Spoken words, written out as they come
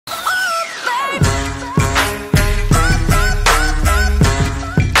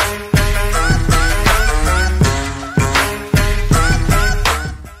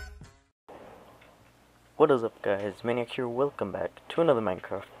What is up, guys? Maniac here. Welcome back to another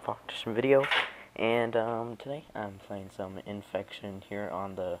Minecraft Foundation video. And today I'm playing some Infection here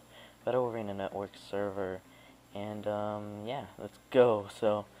on the Battle Arena Network server. And yeah, let's go.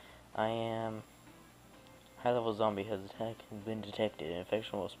 So I am high-level zombie has been detected.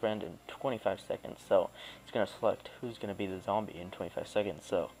 Infection will spread in 25 seconds. So it's gonna select who's gonna be the zombie in 25 seconds.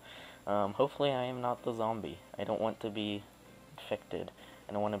 So hopefully I am not the zombie. I don't want to be infected.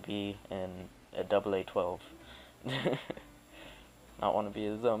 I don't want to be in a AA-12. Not want to be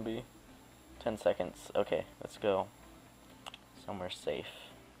a zombie. 10 seconds. Okay, let's go. Somewhere safe.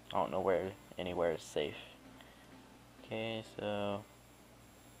 I don't know where anywhere is safe. Okay, so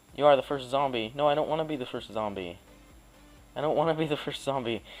you are the first zombie. No, I don't want to be the first zombie. I don't want to be the first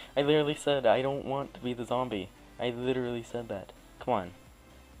zombie. I literally said I don't want to be the zombie. I literally said that. Come on.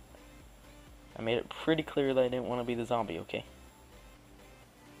 I made it pretty clear that I didn't want to be the zombie, okay?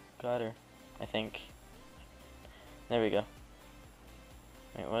 Got her, I think. There we go.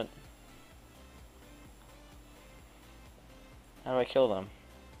 Wait, what? How do I kill them?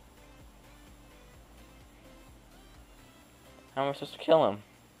 How am I supposed to kill him?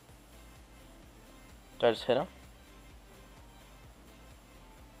 Do I just hit him?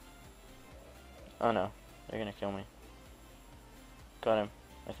 Oh no, they're gonna kill me. Got him,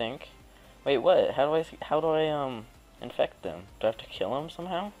 I think. Wait, what? How do I infect them? Do I have to kill them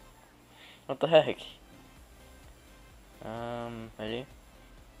somehow? What the heck? Ready?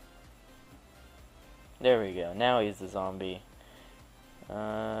 There we go. Now he's the zombie.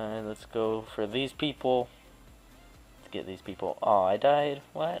 Let's go for these people. Let's get these people. Oh, I died?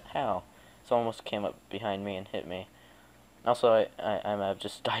 What? How? Someone almost came up behind me and hit me. Also, I've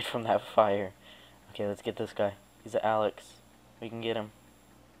just died from that fire. Okay, let's get this guy. He's Alex. We can get him.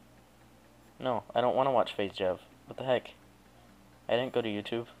 No, I don't want to watch Phase Jev. What the heck? I didn't go to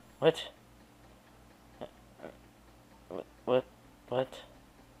YouTube. What? What?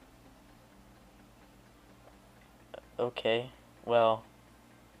 Okay, well,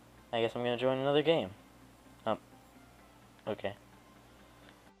 I guess I'm gonna join another game. Okay.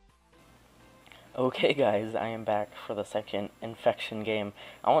 Okay, guys, I am back for the second Infection game.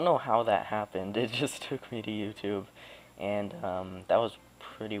 I don't know how that happened. It just took me to YouTube, and that was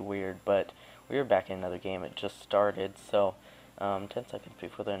pretty weird, but we are back in another game. It just started, so 10 seconds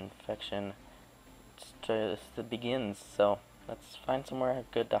before the infection begins, so let's find somewhere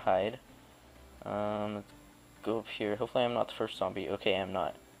good to hide. Let's go up here. Hopefully I'm not the first zombie. Okay, I'm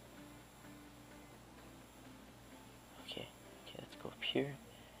not. Okay, let's go up here.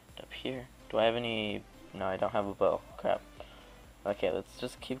 Up here. Do I have any... No, I don't have a bow. Crap. Okay, let's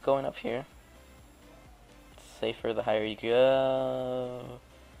just keep going up here. It's safer the higher you go.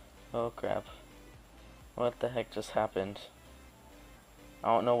 Oh, crap. What the heck just happened? I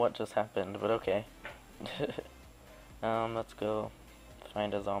don't know what just happened, but okay. Let's go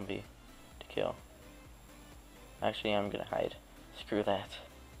find a zombie to kill. Actually, I'm gonna hide. Screw that.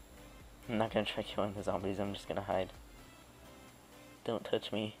 I'm not gonna try killing the zombies, I'm just gonna hide. Don't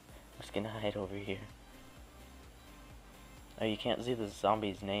touch me. I'm just gonna hide over here. Oh, you can't see the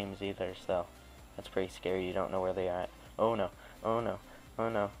zombies' names either, so that's pretty scary. You don't know where they are at. Oh no, oh no, oh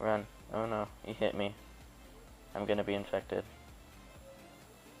no, run. Oh no, you hit me. I'm gonna be infected.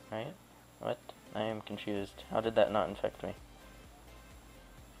 Right? What? I am confused. How did that not infect me?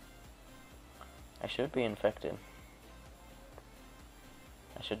 I should be infected.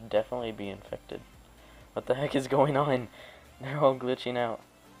 I should definitely be infected. What the heck is going on? They're all glitching out.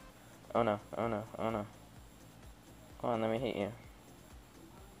 Oh no, oh no, oh no. Come on, let me hit you.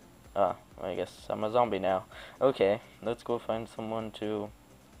 Ah, well, I guess I'm a zombie now. Okay, let's go find someone to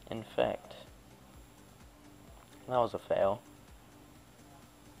infect. That was a fail.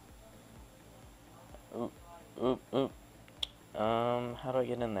 Oop, oop, oop. How do I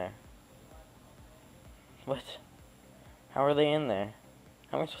get in there? What? How are they in there?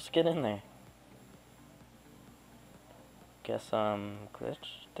 How am I supposed to get in there? Guess,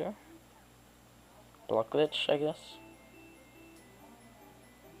 glitch through? Block glitch, I guess?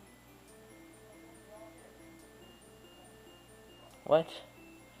 What?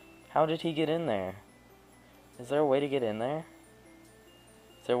 How did he get in there? Is there a way to get in there?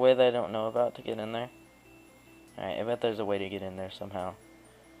 Is there a way that I don't know about to get in there? Alright, I bet there's a way to get in there somehow.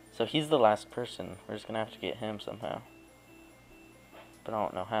 So he's the last person. We're just gonna have to get him somehow. But I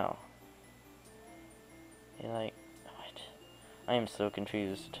don't know how. What? I am so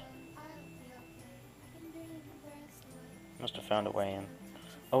confused. Must have found a way in.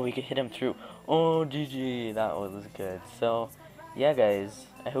 Oh, we could hit him through. Oh, GG. That was good. So, yeah, guys.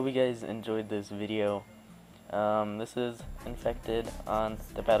 I hope you guys enjoyed this video. This is Infected on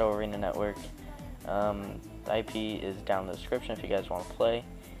the Battle Arena Network. The IP is down in the description if you guys want to play.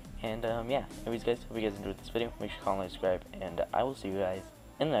 And yeah, anyways guys, hope you guys enjoyed this video. Make sure to comment, like, subscribe, and I will see you guys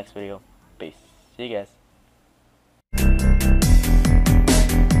in the next video. Peace. See you guys.